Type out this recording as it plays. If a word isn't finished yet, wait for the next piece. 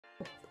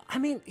I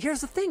mean,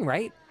 here's the thing,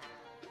 right?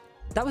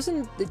 That was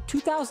in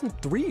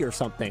 2003 or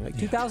something, like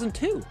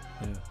 2002.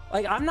 Yeah.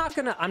 Like, I'm not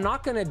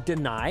gonna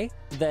deny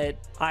that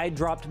I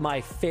dropped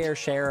my fair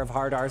share of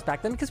hard R's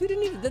back then, because we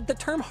didn't even, the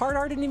term hard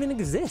R didn't even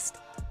exist.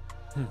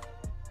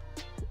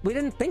 We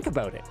didn't think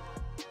about it,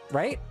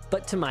 right?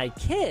 But to my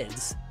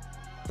kids,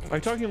 Are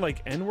you talking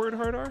like N-word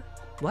hard R?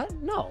 what?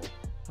 No,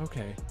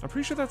 Okay, I'm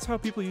pretty sure that's how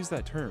people use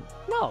that term.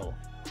 no,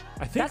 I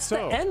think that's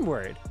so. the N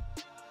word.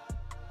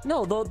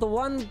 No, the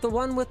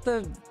one with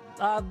the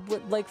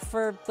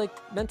for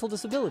mental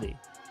disability.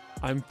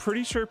 I'm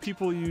pretty sure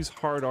people use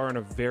hard R in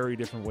a very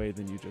different way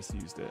than you just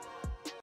used it.